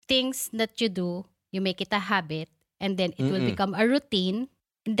things that you do, you make it a habit, and then it will Mm-mm. become a routine,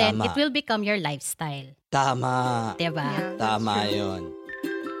 and then it Tama. will become your lifestyle. Tama. Diba? Yeah, that's Tama true. yun.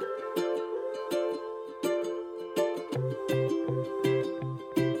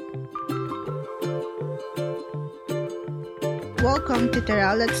 Welcome to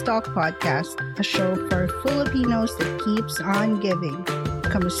Tara Let's Talk Podcast, a show for Filipinos that keeps on giving.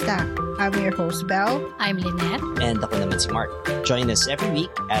 Kamusta? I'm your host, Belle. I'm Lynette. And ako naman si Mark. Join us every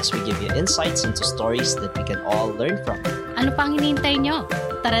week as we give you insights into stories that we can all learn from. Ano pang hinihintay nyo?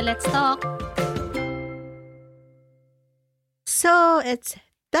 Tara, let's talk! So, it's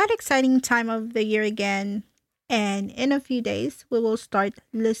that exciting time of the year again. And in a few days, we will start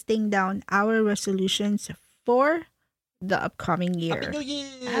listing down our resolutions for the upcoming year. Happy New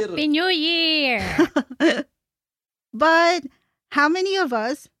Year! Happy New Year! But how many of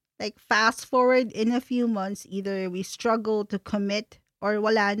us, fast forward in a few months, either we struggle to commit or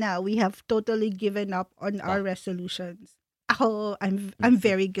wala na, we have totally given up on our resolutions. Ako, I'm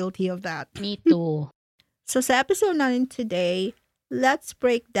very guilty of that. Me too. So sa episode natin today, let's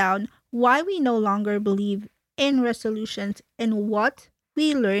break down why we no longer believe in resolutions and what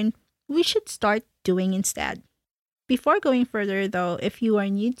we learned we should start doing instead. Before going further though, if you are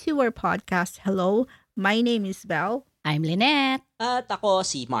new to our podcast, hello, my name is Belle. I'm Lynette. At ako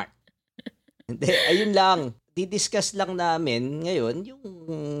si Mark. Hindi, ayun lang. Didiscuss lang namin ngayon yung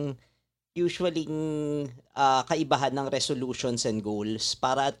usually kaibahan ng resolutions and goals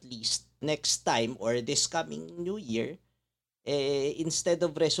para at least next time or this coming new year, instead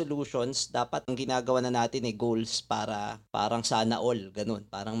of resolutions, dapat ang ginagawa na natin goals para parang sana all, ganun.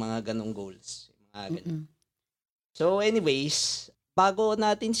 Parang mga ganung goals. Mga ganun. So anyways, bago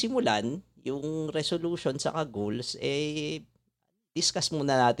natin simulan yung resolution saka goals, discuss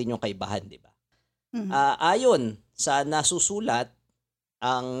muna natin yung kaibahan, di ba? Ayon sa nasusulat,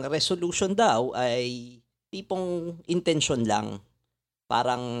 ang resolution daw ay tipong intention lang.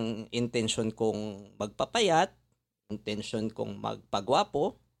 Parang intention kong magpapayat, intention kong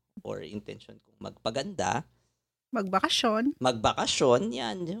magpagwapo, or intention kong magpaganda. Magbakasyon,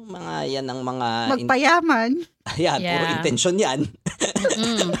 yan. Yan ang mga... Magpayaman. Ayan, puro intention yan.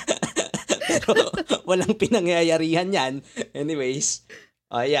 Pero walang pinangyayarihan yan. Anyways,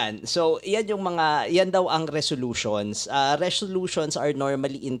 ayan. So, yan daw ang resolutions. Resolutions are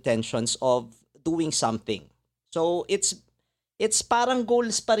normally intentions of doing something. So, it's parang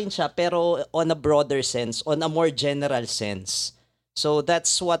goals pa rin siya, pero on a broader sense, on a more general sense. So,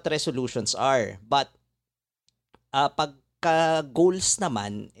 that's what resolutions are. But, pagka goals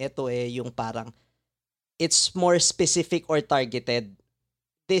naman, ito yung parang it's more specific or targeted.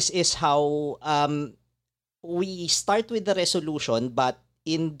 This is how we start with the resolution, but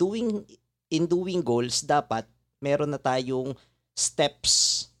in doing goals, dapat meron na tayong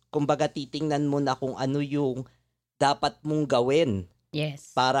steps. Kumbaga titingnan mo na kung ano yung dapat mong gawin.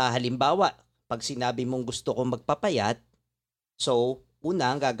 Yes. Para halimbawa, pag sinabi mong gusto kong magpapayat, so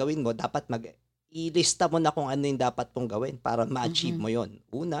una ang gagawin mo, dapat ilista mo na kung ano yung dapat mong gawin para ma-achieve mo yon.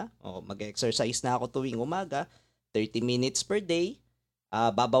 Una, mag-exercise na ako tuwing umaga, 30 minutes per day.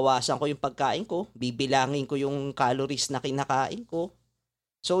 Babawasan ko yung pagkain ko, bibilangin ko yung calories na kinakain ko.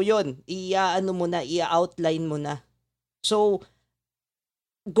 So yon, i-outline mo na. So,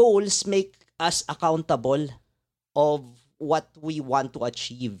 goals make us accountable of what we want to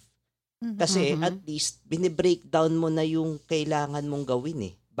achieve. Kasi at least, binibreakdown mo na yung kailangan mong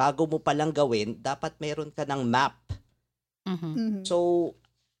gawin Bago mo palang gawin, dapat meron ka ng map. So,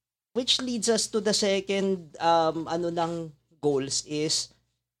 which leads us to the second ng goals is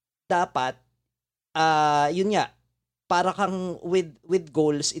dapat yun nga, para kang with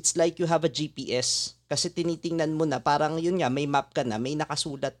goals, it's like you have a GPS kasi tinitingnan mo na parang yun nga, may map ka na, may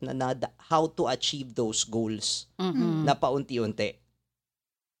nakasulat na how to achieve those goals na paunti-unti.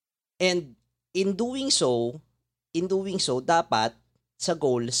 And in doing so dapat sa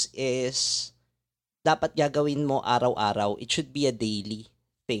goals is dapat gagawin mo araw-araw. It should be a daily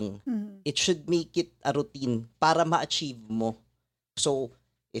thing. It should make it a routine para ma-achieve mo. So,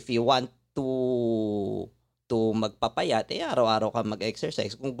 if you want to magpapayat, araw-araw ka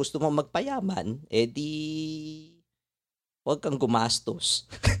mag-exercise. Kung gusto mo magpayaman, di huwag kang gumastos.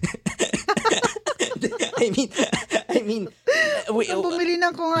 I mean, bumili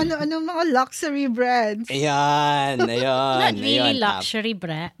ng kung ano mga luxury brands. Ayan. Not really luxury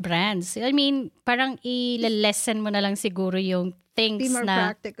brands. I mean, parang i-lessen mo na lang siguro yung things Be more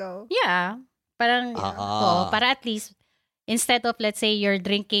na... practical. Yeah. Parang, para at least, instead of, let's say, you're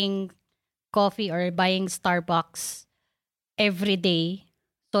drinking coffee or buying Starbucks every day,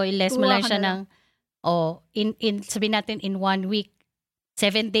 so i-less mo lang siya ng, sabihin natin in 1 week,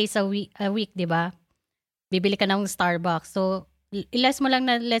 7 days a week, 'di ba? Bibili ka ng Starbucks. So, ilas mo lang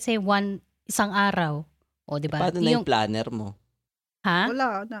na, let's say, isang araw. O, 'di ba? Paano na yung planner mo? Ha?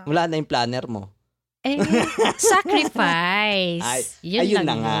 Wala na. Wala na yung planner mo. Eh, sacrifice. Ayun na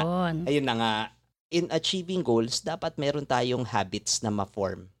lang nga. yun. Ayun na nga. In achieving goals, dapat meron tayong habits na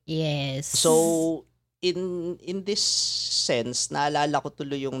ma-form. Yes. So, in this sense, naalala ko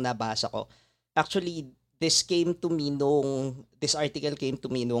tuloy yung nabasa ko. Actually, this article came to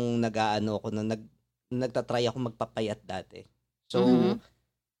me nung nagtatry ako magpapayat dati. So,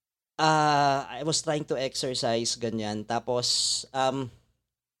 I was trying to exercise, ganyan. Tapos,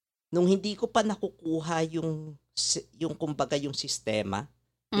 nung hindi ko pa nakukuha yung kumbaga yung sistema,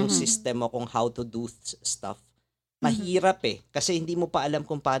 yung sistema kung how to do stuff, mahirap kasi hindi mo pa alam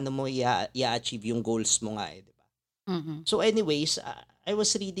kung paano mo i-achieve yung goals mo nga di ba? So anyways, I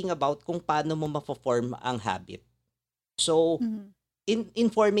was reading about kung paano mo ma-form ang habit. So in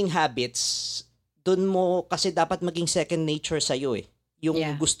forming habits, dun mo kasi dapat maging second nature sa iyo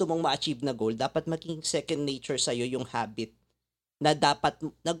Yung gusto mong ma-achieve na goal, dapat maging second nature sa iyo yung habit na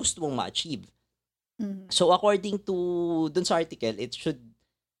gusto mong ma-achieve. So according to dun sa article,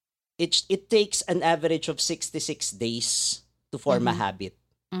 it takes an average of 66 days to form a habit.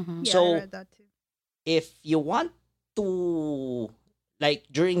 Yeah, So I read that too. if you want to, like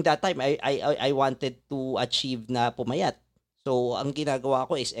during that time, I wanted to achieve na pumayat. So ang ginagawa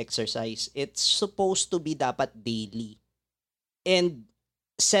ko is exercise. It's supposed to be dapat daily. And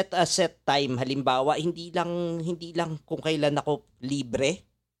set time. Halimbawa, hindi lang kung kailan ako libre.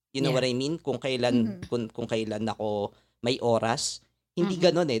 You know what I mean? Kung kailan kung kailan ako may oras. Hindi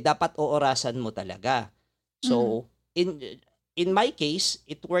ganoon Dapat oorasan mo talaga. So, in my case,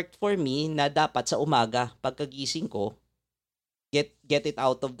 it worked for me na dapat sa umaga pagkagising ko, get it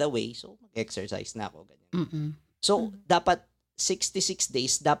out of the way. So, mag-exercise na ako ganyan. So, dapat 66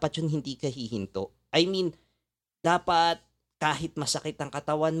 days, dapat yun hindi ka hihinto. I mean, dapat kahit masakit ang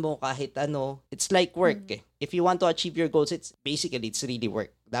katawan mo, kahit it's like work If you want to achieve your goals, it's really work.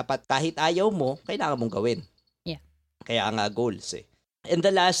 Dapat kahit ayaw mo, kailangan mong gawin. Yeah. Kaya nga goals And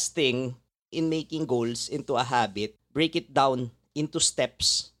the last thing, in making goals into a habit, break it down into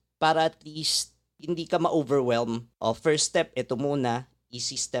steps para at least hindi ka ma-overwhelm. First step, ito muna.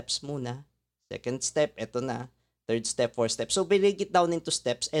 Easy steps muna. Second step, ito na. Third step, fourth step. So, break it down into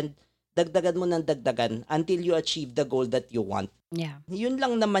steps and dagdagan mo ng dagdagan until you achieve the goal that you want. Yeah. Yun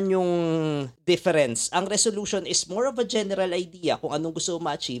lang naman yung difference. Ang resolution is more of a general idea kung anong gusto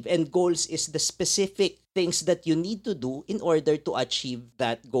mo ma-achieve, and goals is the specific things that you need to do in order to achieve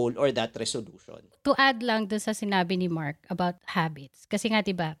that goal or that resolution. To add lang dun sa sinabi ni Mark about habits. Kasi nga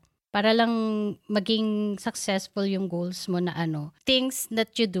 'di ba, para lang maging successful yung goals mo na things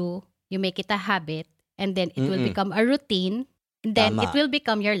that you do, you make it a habit, and then it will become a routine. And then, Tama. it will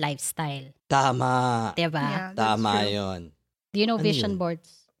become your lifestyle. Tama. Diba? Yeah, that's Tama true. yun. Do you know Ano vision yun?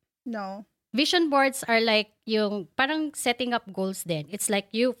 boards? No. Vision boards are like yung parang setting up goals din. It's like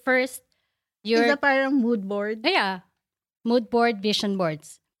Is that parang mood board? mood board, vision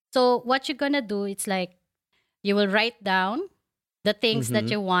boards. So, what you're gonna do, it's like, you will write down the things that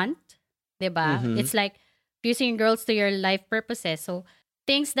you want. Diba? It's like fusing goals to your life purposes. So,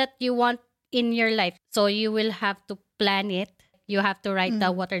 things that you want in your life. So, you will have to plan it. You have to write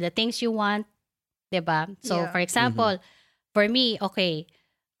down what are the things you want. Diba? So, Yeah. for example, for me, okay,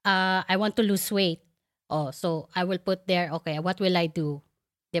 I want to lose weight. So I will put there, okay, what will I do?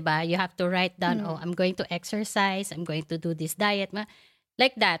 Diba? You have to write down, I'm going to exercise, I'm going to do this diet.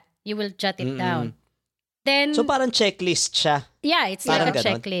 Like that, you will jot it down. Then, So parang checklist siya. yeah, it's parang like a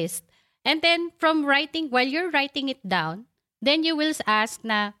ganon. checklist. And then, from writing, while you're writing it down, then you will ask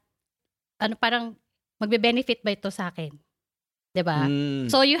na, parang, magbe-benefit ba ito sa akin? Diba?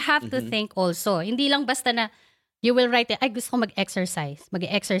 So, you have to think also. Hindi lang basta na, you will write it, ay, gusto ko mag-exercise.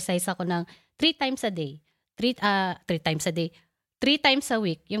 Mag-exercise ako ng 3 times a day. 3 times a day. 3 times a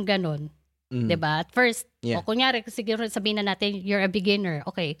week. Yung ganon. Diba? At first, kunyari, siguro sabihin na natin, you're a beginner.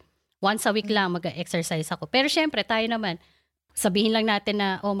 Okay, once a week lang mag-exercise ako. Pero syempre, tayo naman, sabihin lang natin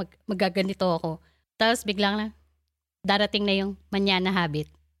na, magaganito ako. Tapos, biglang lang, darating na yung manyana habit.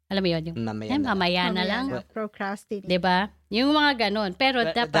 Alam mo yun? Yung, mamaya na lang. Procrastinate. Diba? Yung mga ganon. Pero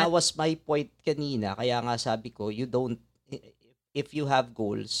dapat, That was my point kanina. Kaya nga sabi ko, if you have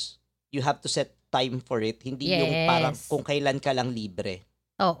goals, you have to set time for it. Hindi yung parang kung kailan ka lang libre.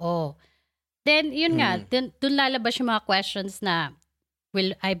 Oo. Then, yun nga, dun lalabas yung mga questions na,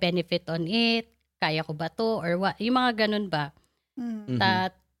 will I benefit on it? Kaya ko ba to? Or what? Yung mga ganun ba?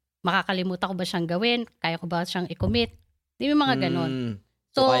 At makakalimutan ko ba siyang gawin? Kaya ko ba siyang i-commit? Yung mga ganun.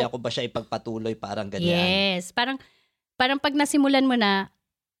 So, kaya ko ba siya ipagpatuloy? Parang ganyan. Yes. Parang parang pag nasimulan mo na,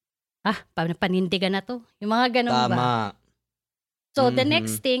 panindigan na to. Yung mga ganun ba? Tama. So, the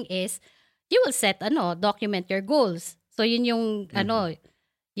next thing is, you will set, document your goals. So, yun yung,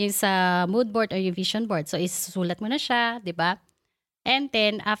 yung sa mood board or yung vision board. So, isusulat mo na siya, di ba? And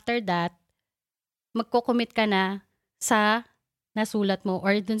then, after that, magko-commit ka na sa nasulat mo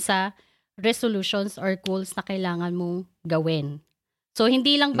or dun sa resolutions or goals na kailangan mong gawin. So,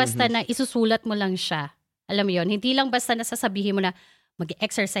 hindi lang basta na isusulat mo lang siya. Alam mo yun, hindi lang basta na sasabihin mo na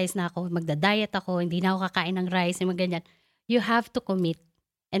mag-exercise na ako, magda-diet ako, hindi na ako kakain ng rice, yung mga ganyan. You have to commit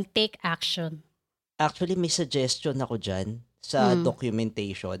and take action. Actually, may suggestion ako dyan sa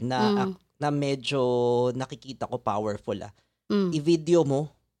documentation na medyo nakikita ko powerful. I-video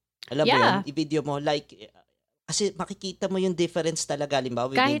mo. Alam mo yun? I-video mo. Like, kasi makikita mo yung difference talaga.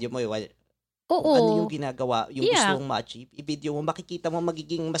 Halimbawa, i-video mo yung ano yung ginagawa, yung gusto mong ma-achieve. I-video mo, makikita mo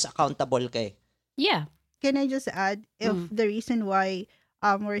magiging mas accountable ka eh. Yeah. Can I just add, if the reason why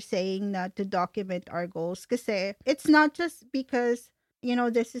we're saying not to document our goals, kasi it's not just because,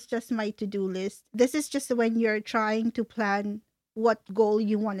 this is just my to-do list. This is just when you're trying to plan what goal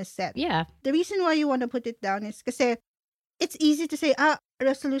you want to set. Yeah. The reason why you want to put it down is kasi it's easy to say,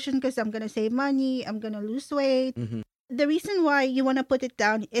 resolution because I'm going to save money, I'm going to lose weight. The reason why you want to put it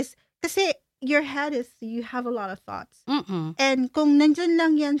down is kasi your head is, you have a lot of thoughts. And kung nandyan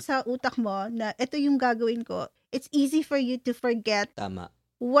lang yan sa utak mo na ito yung gagawin ko, it's easy for you to forget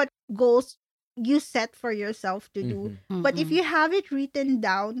what goals you set for yourself to do. But if you have it written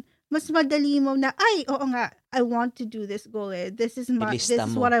down, mas madali mo na, oo nga, I want to do this goal. This is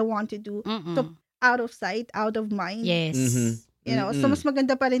what I want to do. So, out of sight, out of mind. Yes. So mas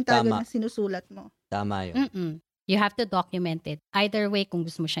maganda pa rin talaga na sinusulat mo. Tama yun. You have to document it. Either way, kung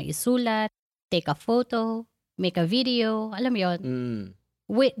gusto mo siyang isulat, take a photo, make a video, alam mo yun.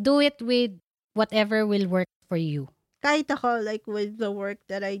 Do it with whatever will work for you. Kahit ako, like with the work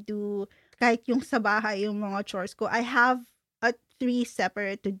that I do, kahit yung sa bahay, yung mga chores ko, I have a 3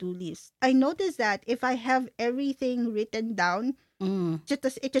 separate to-do list. I noticed that if I have everything written down,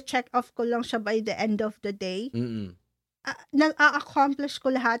 just ito-check off ko lang siya by the end of the day, na-accomplish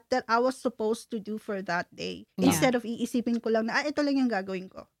ko lahat that I was supposed to do for that day. Yeah. Instead of iisipin ko lang na, ito lang yung gagawin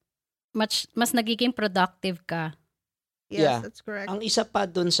ko. Mas nagiging productive ka. Yes, that's correct. Ang isa pa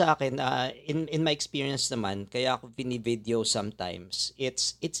dun sa akin, in my experience naman, kaya ako bini-video sometimes,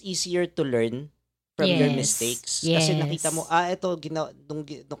 it's easier to learn from your mistakes. Kasi nakita mo,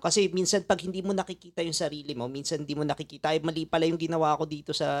 kasi minsan pag hindi mo nakikita yung sarili mo, minsan hindi mo nakikita, mali pala yung ginawa ko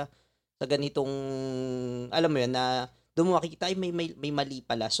dito sa ganitong, alam mo yun, na doon mo makikita, may mali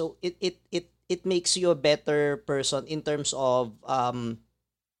pala. So, it makes you a better person in terms of,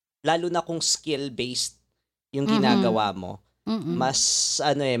 lalo na kung skill-based yung ginagawa mo. Yun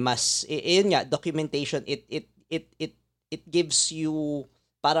nga, documentation, it gives you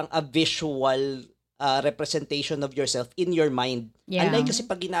parang a visual representation of yourself in your mind. Yeah. Unlike kasi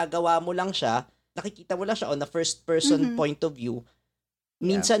pag ginagawa mo lang siya, nakikita mo lang siya on a first person point of view,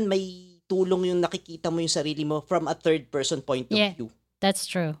 minsan may tulong yung nakikita mo yung sarili mo from a third person point of view. That's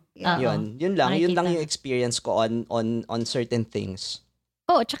true. Yun lang yung experience ko on certain things.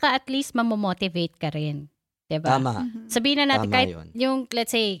 Tsaka at least mamomotivate ka rin. Diba? Tama. Sabihin na natin, Tama kahit yun. yung,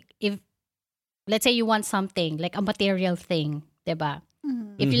 let's say you want something, like a material thing, diba?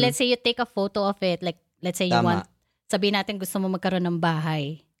 If you, let's say you take a photo of it, like, let's say you want, sabihin natin gusto mo magkaroon ng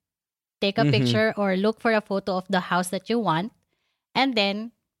bahay. Take a picture or look for a photo of the house that you want, and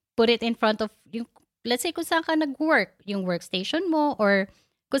then, put it in front of, yung, let's say kung saan ka nag-work, yung workstation mo, or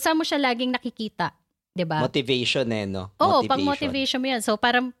kung saan mo siya laging nakikita. Diba? Motivation no? Oo, pang motivation mo yan. So,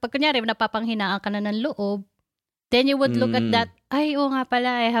 parang, pag kunyari, napapanghinaan ka na ng loob, then you would look at that, nga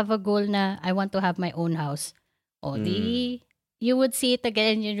pala, I have a goal na I want to have my own house. You would see it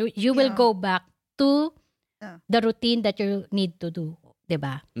again, you will go back to the routine that you need to do.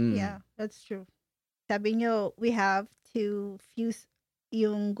 Diba? Yeah, that's true. Sabi nyo, we have to fuse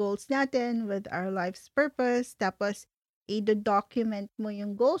yung goals natin with our life's purpose, tapos, i-document mo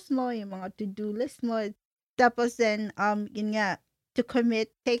yung goals mo, yung mga to-do list mo. Tapos then, yun nga, to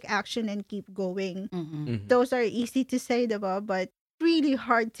commit, take action, and keep going. Those are easy to say, diba? But really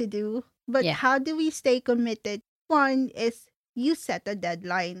hard to do. But how do we stay committed? One is, you set a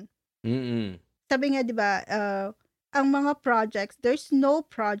deadline. Sabi nga, diba, ang mga projects, there's no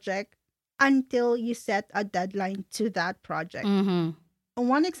project until you set a deadline to that project.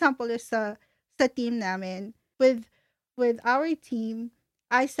 One example is sa team namin, with our team,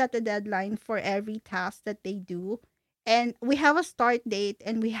 I set a deadline for every task that they do. And we have a start date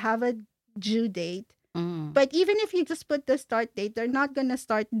and we have a due date. But even if you just put the start date, they're not gonna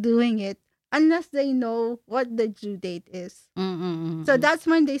start doing it unless they know what the due date is. So that's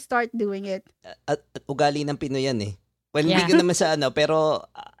when they start doing it. At ugali ng Pinoy yan eh. Well, hindi ko naman sa pero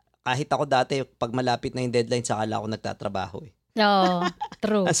kahit ako dati, pag malapit na yung deadline, saka ako nagtatrabaho eh. No,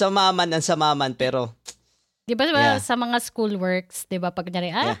 true. ang samaman, pero... Di ba sa mga schoolworks, di ba, pag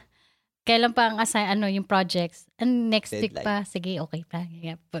nyari, kailan pa ang yung projects? And next week pa, sige, okay pa.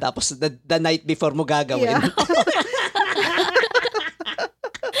 Yeah. Tapos the night before mo gagawin. Yeah.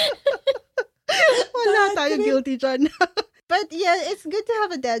 Wala tayo guilty dyan. But yeah, it's good to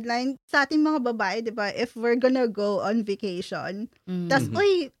have a deadline. Sa ating mga babae, di ba, if we're gonna go on vacation, tas,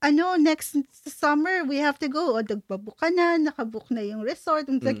 next summer, we have to go. O, nagbabook ka na, nakabook na yung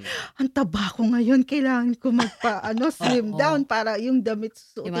resort. Like, ang taba ko ngayon, kailangan ko slim down para yung damit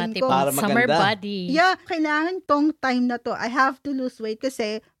susuotin ko. Para maganda. Summer body. Yeah, kailangan tong time na to. I have to lose weight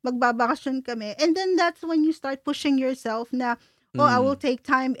kasi magbabakasyon kami. And then that's when you start pushing yourself na, I will take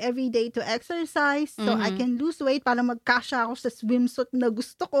time every day to exercise so I can lose weight para magkasya ako sa swimsuit na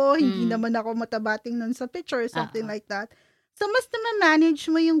gusto ko. Hindi naman ako matabating nun sa picture or something like that. So, mas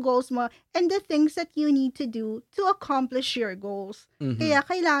na-manage mo yung goals mo and the things that you need to do to accomplish your goals. Kaya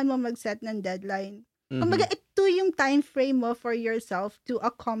kailangan mo mag-set ng deadline. Kumbaga, ito yung time frame mo for yourself to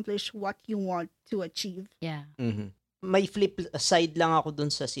accomplish what you want to achieve. Yeah. May flip side lang ako dun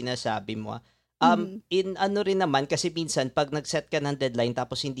sa sinasabi mo. In rin naman, kasi minsan, pag nag-set ka ng deadline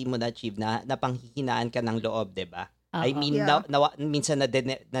tapos hindi mo na-achieve napanghihinaan ka ng loob, diba? I mean, minsan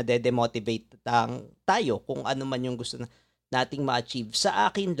nade-demotivate tayo kung ano man yung gusto nating ma-achieve. Sa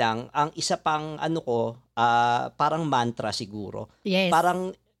akin lang, ang isa pang parang mantra siguro. Yes.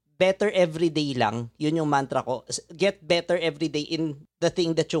 Parang better everyday lang, yun yung mantra ko. Get better everyday in the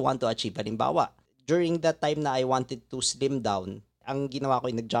thing that you want to achieve. Halimbawa, during that time na I wanted to slim down, ang ginawa ko,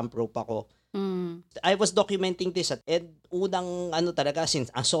 nag-jump rope ako. I was documenting this and unang talaga, since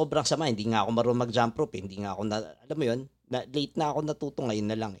ang sobrang sama, hindi nga ako marunong mag-jump rope, hindi nga ako alam mo yun, late na ako natuto,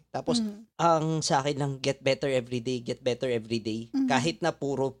 ngayon na lang eh. Tapos, ang sa akin lang, get better everyday. Kahit na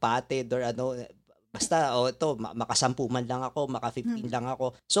puro patid or basta, ito, makasampu man lang ako, maka-15 lang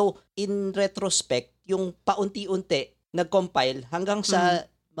ako. So, in retrospect, yung paunti-unti, nag-compile hanggang sa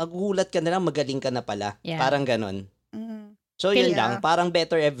magugulat ka na lang, magaling ka na pala. Yeah. Parang ganon. So, yun lang, parang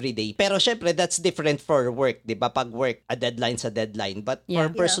better everyday. Pero syempre, that's different for work, di ba? Pag work, a deadline's a deadline. But for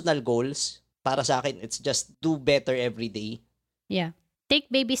personal goals, para sa akin, it's just do better every day. Yeah.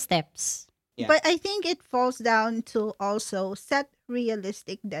 Take baby steps. Yeah. But I think it falls down to also set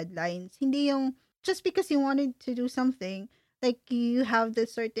realistic deadlines. Hindi yung, just because you wanted to do something, like you have the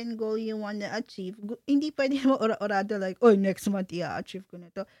certain goal you want to achieve, hindi pwede mo ora-orado like, next month i-achieve ko na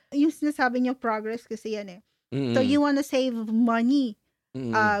to. Yung sinasabi niyo progress kasi yan eh. So, you want to save money.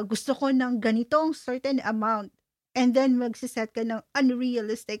 Gusto ko ng ganitong certain amount. And then, magsiset ka ng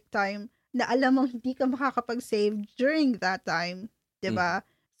unrealistic time na alam mo hindi ka makakapag-save during that time. Diba?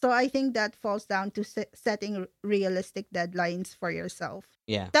 So, I think that falls down to setting realistic deadlines for yourself.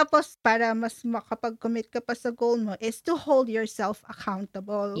 Yeah. Tapos, para mas makapag-commit ka pa sa goal mo is to hold yourself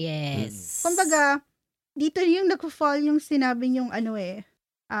accountable. Yes. Kumbaga, dito yung nag-fall yung sinabi niyong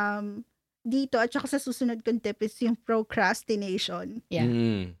dito at saka sa susunod kong tip is yung procrastination. Yeah.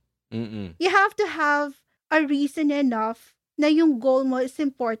 You have to have a reason enough na yung goal mo is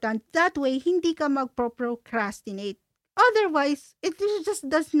important. That way, hindi ka magpro-procrastinate. Otherwise, it just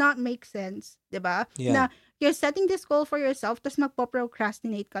does not make sense. Diba? Yeah. Na you're setting this goal for yourself tapos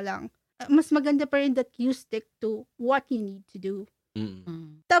magpo-procrastinate ka lang. Mas maganda pa rin that you stick to what you need to do.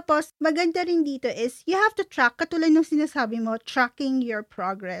 Tapos, maganda rin dito is, you have to track, katulad ng sinasabi mo, tracking your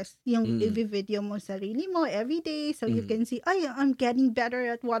progress. Yung i-video mo sarili mo everyday so you can see, I'm getting better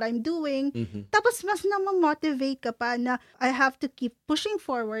at what I'm doing. Tapos, mas na-motivate ka pa na I have to keep pushing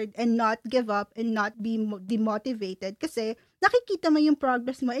forward and not give up and not be demotivated kasi nakikita mo yung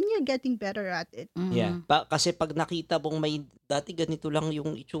progress mo and you're getting better at it. Yeah. Kasi pag nakita mong may dati ganito lang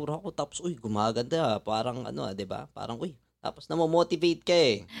yung itsura ko tapos, gumaganda. Parang diba? Parang, tapos namomotivate ka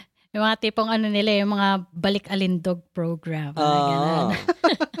eh. Yung mga tipong yung mga balik-alindog program. Or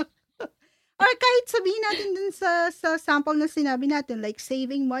kahit sabihin natin dun sa sample na sinabi natin, like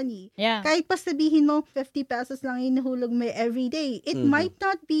saving money. Yeah. Kahit pa sabihin mo, 50 pesos lang inuhulog mo every day. It might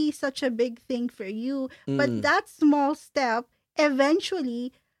not be such a big thing for you, but that small step, eventually,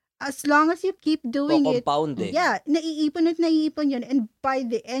 as long as you keep doing it, naiipon yun. And by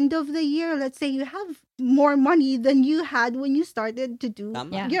the end of the year, let's say you have more money than you had when you started to do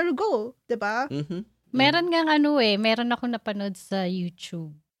your goal. Diba? Meron ngang meron ako napanood sa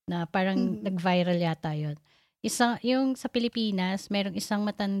YouTube na parang nag-viral yata yun. Yung sa Pilipinas, merong isang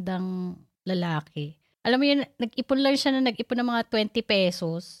matandang lalaki. Alam mo yun, nag-ipon lang siya ng mga 20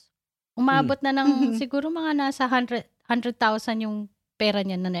 pesos. umabot na ng siguro mga nasa 100,000 yung pera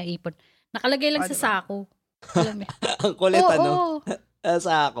niya na naipon. Nakalagay lang sa sako. Alam mo. Ang kulit, Oo.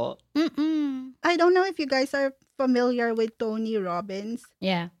 Sa ako. I don't know if you guys are familiar with Tony Robbins.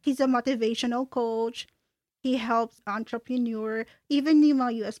 Yeah. He's a motivational coach. He helps entrepreneur. Even yung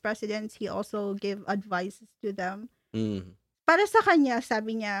mga US presidents, he also give advices to them. Para sa kanya,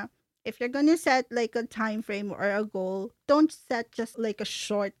 sabi niya, if you're gonna set like a time frame or a goal, don't set just like a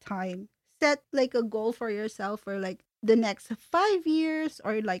short time. Set like a goal for yourself for like the next 5 years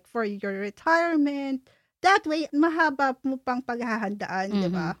or like for your retirement. That way, mahaba mo pang paghahandaan, di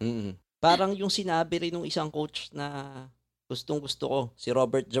ba? Parang yung sinabi rin ng isang coach na gustong-gusto ko, si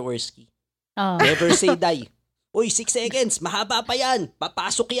Robert Jaworski. Never say die. Uy, 6 seconds, mahaba pa yan.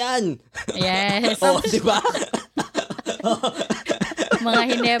 Papasok yan. Yes. Di ba? Mga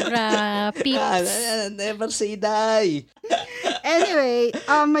Hinebra peeps. Never say die. Anyway,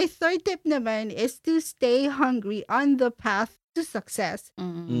 my third tip naman is to stay hungry on the path to success.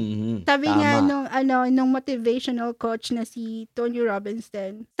 Sabi nga nung motivational coach na si Tony Robbins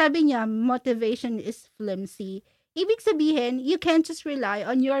din, sabi niya, motivation is flimsy. Ibig sabihin, you can't just rely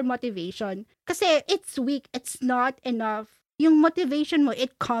on your motivation. Kasi it's weak, it's not enough. Yung motivation mo,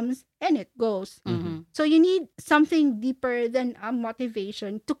 it comes and it goes. So you need something deeper than a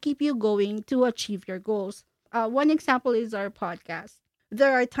motivation to keep you going to achieve your goals. One example is our podcast.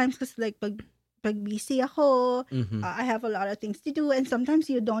 There are times kasi like pag busy ako, I have a lot of things to do, and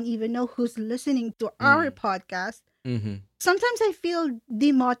sometimes you don't even know who's listening to our podcast. Sometimes I feel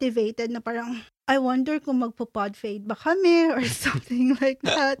demotivated na parang, I wonder kung magpo-podfade ba kami or something like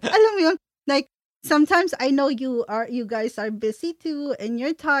that. Alam mo yun, like, sometimes I know you guys are busy too, and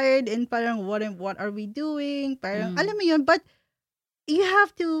you're tired, and parang, what are we doing? Parang, alam mo yun, but you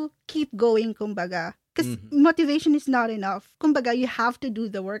have to keep going, kumbaga. Because motivation is not enough. Kumbaga, you have to do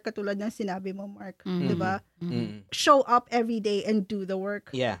the work, katulad ng sinabi mo, Mark. Diba? Show up every day and do the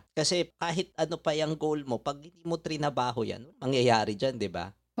work. Yeah. Kasi kahit ano pa yung goal mo, pag hindi mo trinabaho yan, mangyayari dyan,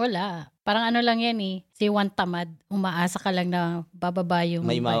 diba? Wala. Parang ano lang yan eh. Si Juan Tamad, umaasa ka lang na bababa yung...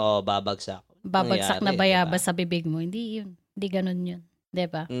 May babagsak. Babagsak na bayabas sa bibig mo. Hindi yun. Hindi ganun yun.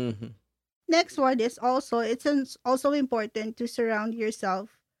 Diba? Next one is it's also important to surround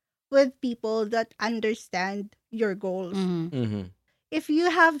yourself with people that understand your goals. If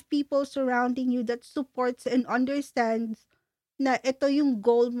you have people surrounding you that supports and understands na ito yung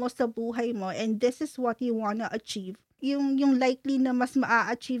goal mo sa buhay mo and this is what you wanna achieve, yung likely na mas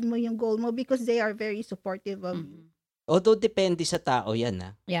maa-achieve mo yung goal mo because they are very supportive of you. Although depende sa tao yan,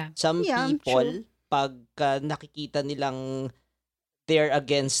 ha? Yeah. Some people, pag nakikita nilang they're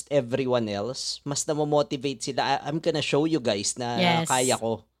against everyone else, mas namomotivate sila. I'm gonna show you guys na kaya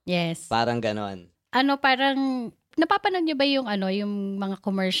ko. Yes. Parang ganon. Parang, napapanood niyo ba yung mga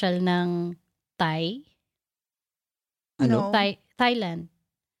commercial ng Thai? Thailand.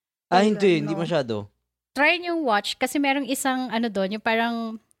 Hindi masyado. Try niyo watch kasi merong isang doon, yung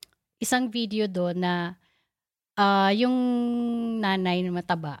parang isang video doon na yung nanay na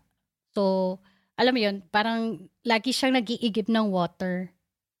mataba. So, alam mo yun, parang lagi siyang nag-iigib ng water.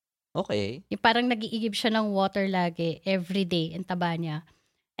 Okay. Yung parang nag-iigib siya ng water lagi, everyday, ang taba niya.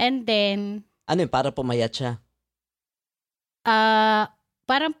 And then... Ano yun, para pumayat siya?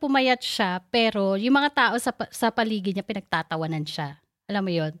 Parang pumayat siya, pero yung mga tao sa paligid niya, pinagtatawanan siya. Alam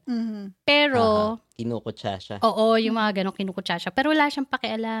mo yun? Pero... kinukutsa siya. Oo, yung mga ganong kinukutsa siya. Pero wala siyang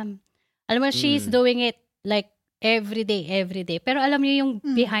pakialam. Alam mo, she's doing it like every day. Pero alam niyo yung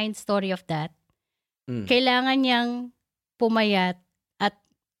behind story of that? Kailangan niyang pumayat at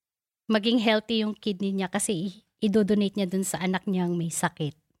maging healthy yung kidney niya kasi idodonate niya dun sa anak niyang may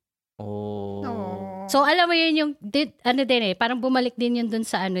sakit. Oh. So, alam mo yun yung, parang bumalik din yun dun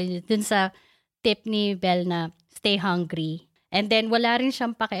sa tip ni Belle na stay hungry. And then, wala rin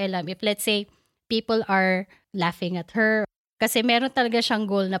siyang pakialam. If let's say, people are laughing at her, kasi meron talaga siyang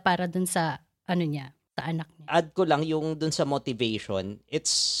goal na para dun sa, niya, sa anak niya. Add ko lang yung dun sa motivation,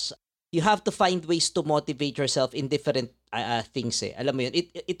 you have to find ways to motivate yourself in different things eh. Alam mo yun,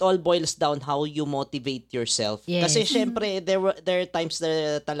 it all boils down how you motivate yourself. Yes. Kasi syempre, there are times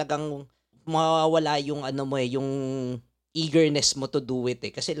na talagang mawawala yung yung eagerness mo to do it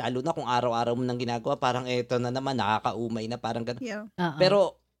eh. Kasi lalo na kung araw-araw mo nang ginagawa, parang eto na naman, nakakaumay na, parang gano'n. Yeah.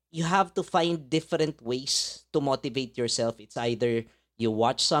 Pero you have to find different ways to motivate yourself. It's either you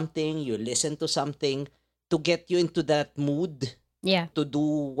watch something, you listen to something to get you into that mood. Yeah. To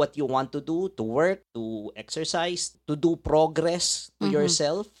do what you want to do, to work, to exercise, to do progress to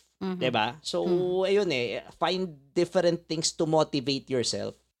yourself. Diba? So, ayun find different things to motivate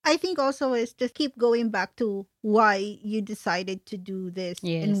yourself. I think also is just keep going back to why you decided to do this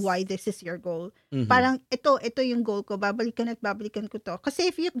and Yes. why this is your goal. Mhm. Parang ito yung goal ko, babalikan at babalikan ko to. Kasi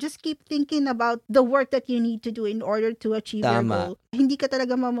if you just keep thinking about the work that you need to do in order to achieve your Tama. goal, hindi ka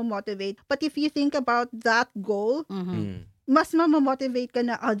talaga mamamotivate. But if you think about that goal, Mhm. mas mamamotivate ka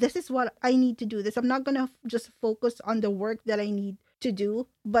na, oh, this is what I need to do this. I'm not gonna just focus on the work that I need to do,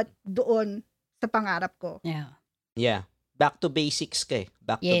 but doon sa pangarap ko. Yeah. Yeah. Back to basics ka eh.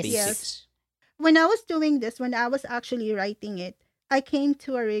 Back to Yes. basics. When I was doing this, when I was actually writing it, I came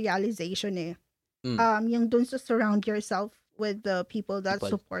to a realization yung dun sa surround yourself with the people that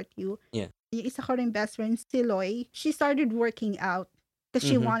People. support you. Yeah. Yung isa ko rin best friend, si Loy, she started working out because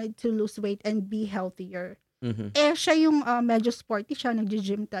she Mhm. wanted to lose weight and be healthier. Mhm. Siya yung medyo sporty siya,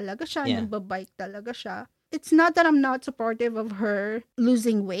 nag-gym talaga siya, Yeah. nagbabike talaga siya. It's not that I'm not supportive of her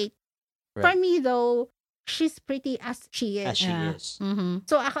losing weight. For Right. me though, she's pretty as she is. As she Yeah. is. Mhm.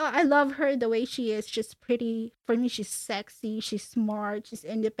 So I love her the way she is. She's pretty. For me, she's sexy. She's smart. She's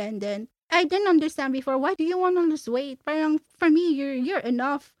independent. I didn't understand before. Why do you want to lose weight? Parang for me, you're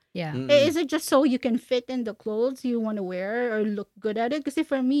enough. Yeah. Mm-mm. Is it just so you can fit in the clothes you want to wear or look good at it? Because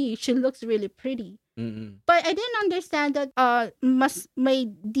for me, she looks really pretty. Mm-mm. But I didn't understand that mas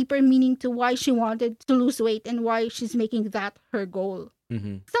may deeper meaning to why she wanted to lose weight and why she's making that her goal.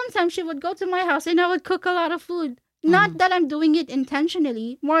 Mhm. Sometimes she would go to my house and I would cook a lot of food. Not that I'm doing it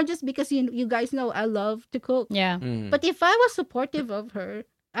intentionally, more just because you guys know I love to cook. Yeah. Mhm. But if I was supportive of her,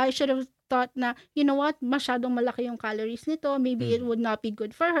 I should have thought na, you know what, masyadong malaki yung calories nito, maybe it would not be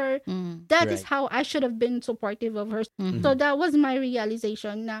good for her. Mm. That is Right. how I should have been supportive of her. Mhm. So that was my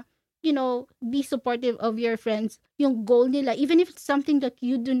realization na, be supportive of your friends. Yung goal nila, even if it's something that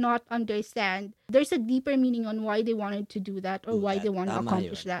you do not understand, there's a deeper meaning on why they wanted to do that or Do why that. they want to Tama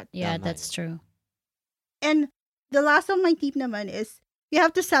accomplish yun. that. Yeah, Tama that's yun. true. And the last of my tip naman is, you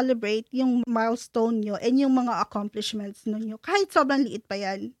have to celebrate yung milestone nyo and yung mga accomplishments nyo. Kahit sobrang liit pa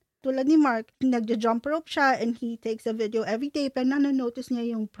yan. Tulad ni Mark, nagja-jump rope siya and he takes a video every day pero nanonotice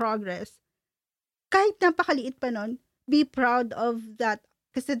niya yung progress. Kahit napakaliit pa nun, be proud of that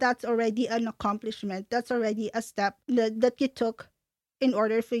kasi that's already an accomplishment. That's already a step that you took in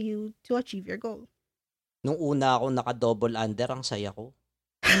order for you to achieve your goal. Nung una ako naka-double under, ang saya ko.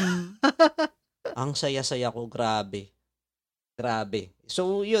 Mm. Ang saya-saya ko, grabe. Grabe.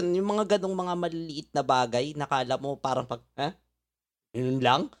 So, yun, yung mga ganong mga maliliit na bagay, nakala mo parang yun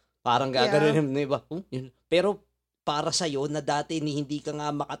lang? Parang gagano'n, di ba? Yun. Pero para sa'yo, na dati hindi ka nga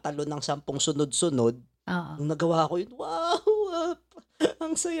makatalo ng 10 sunod-sunod, Oo. nung nagawa ko yun, wow!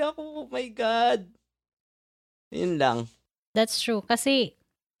 Ang saya ko, oh my God! Yun lang. That's true. Kasi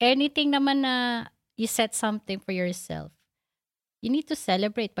anything naman na you set something for yourself, you need to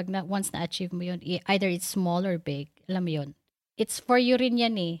celebrate pag once na-achieve mo yun. Either it's small or big. Alam mo yun. It's for you rin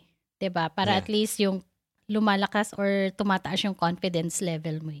yan eh. 'Di ba? Para Yeah. at least yung lumalakas or tumataas yung confidence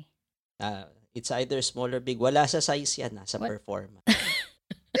level mo eh. It's either small or big. Wala sa size yan, sa What? performance.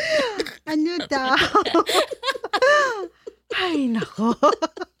 Ano daw? Ay, nako.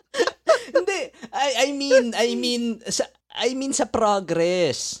 Hindi. I mean sa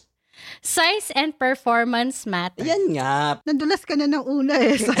progress. Size and performance matter. Yan nga. Nandulas ka na ng una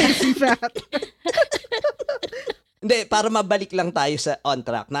eh. Science fact. Hindi, para mabalik lang tayo sa on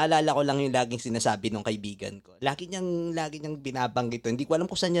track. Naalala ko lang yung laging sinasabi ng kaibigan ko. Lagi niyang binabanggit. Hindi ko alam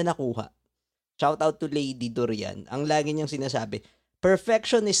kung saan niya nakuha. Shout out to Lady Dorian. Ang lagi niyang sinasabi,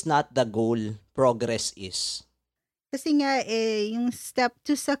 perfection is not the goal, progress is. Kasi nga yung step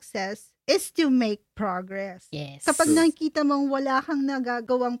to success is to make progress. Yes. Kapag nakikita mong wala kang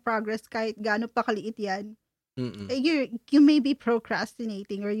nagagawang progress kahit gaano pa kaliit yan, you may be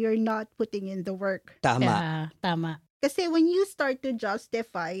procrastinating or you're not putting in the work. Tama. Yeah, tama. Kasi when you start to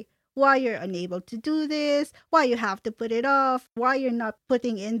justify why you're unable to do this, why you have to put it off, why you're not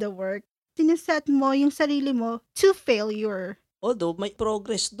putting in the work, sineset mo yung sarili mo to failure. Although, may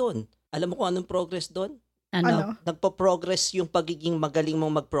progress doon. Alam mo kung anong progress doon? Ano? Nagpo-progress yung pagiging magaling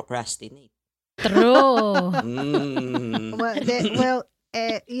mong mag-procrastinate. True.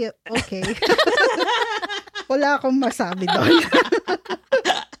 Yeah, okay. Wala akong masabi doon.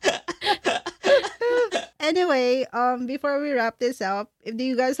 Anyway, before we wrap this up, do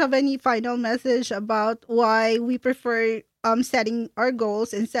you guys have any final message about why we prefer setting our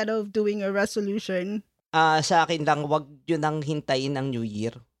goals instead of doing a resolution? Sa akin lang, wag yun ang hintayin ng New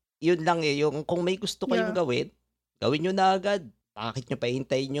Year. Yun lang yung kung may gusto kayong gawin nyo na agad. Bakit nyo pa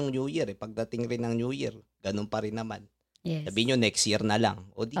hintayin yung New Year? Pagdating rin ng New Year, ganun pa rin naman. Yes. Sabihin nyo next year na lang.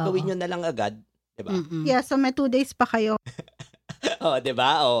 O di gawin nyo na lang agad. Diba? Mm-mm. Yeah, so may 2 days pa kayo. O,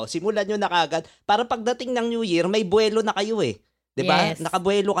 diba? O, simulan nyo na kagad. Para pagdating ng New Year, may buwelo na kayo eh. Diba? Yes.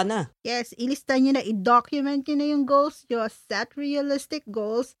 Nakabuelo ka na. Yes, ilista nyo na, i-document nyo na yung goals nyo, set realistic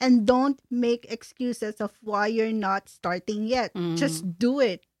goals, and don't make excuses of why you're not starting yet. Just do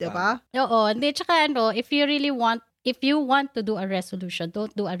it, diba? Oo, hindi, tsaka if you want to do a resolution,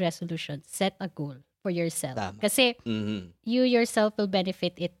 don't do a resolution. Set a goal for yourself. Tama. Kasi you yourself will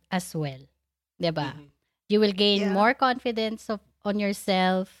benefit it as well. Diba? You will gain more confidence on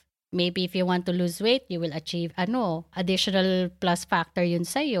yourself. Maybe if you want to lose weight, you will achieve additional plus factor yun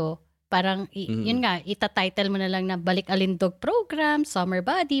sa'yo. Parang, yun nga, itatitle mo na lang na Balik Alindog Program, Summer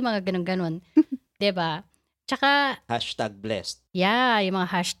Body, mga ganun-ganun. Diba? Tsaka, #blessed. Yeah, yung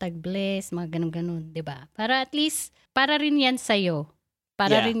mga #blessed, mga ganun-ganun. Diba? Para at least, para rin yan sa'yo.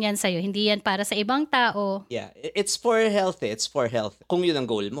 Rin yan sa'yo. Hindi yan para sa ibang tao. Yeah, it's for health. It's for health. Kung yun ang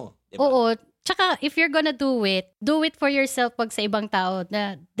goal mo. Diba? Oo. Tsaka, if you're gonna do it for yourself pag sa ibang tao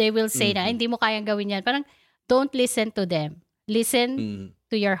na they will say na, hindi mo kayang gawin yan. Parang, don't listen to them. Listen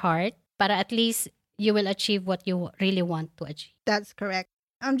to your heart para at least you will achieve what you really want to achieve. That's correct.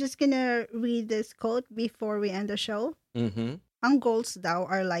 I'm just gonna read this quote before we end the show. Ang goals daw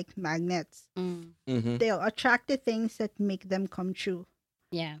are like magnets. They'll attract the things that make them come true.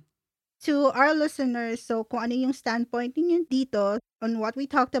 Yeah. To our listeners, so kung ano yung standpoint ninyo dito on what we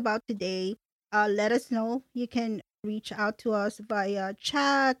talked about today, let us know. You can reach out to us via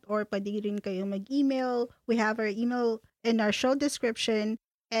chat or pwede rin kayo mag-email. We have our email in our show description.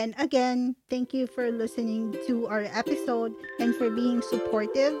 And again, thank you for listening to our episode and for being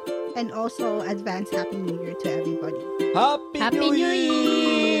supportive, and also advance Happy New Year to everybody. Happy New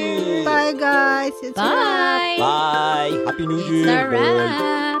Year! Bye guys! It's a wrap. Bye! Bye! Happy New Year! It's a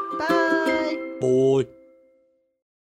wrap! Bye! Bye!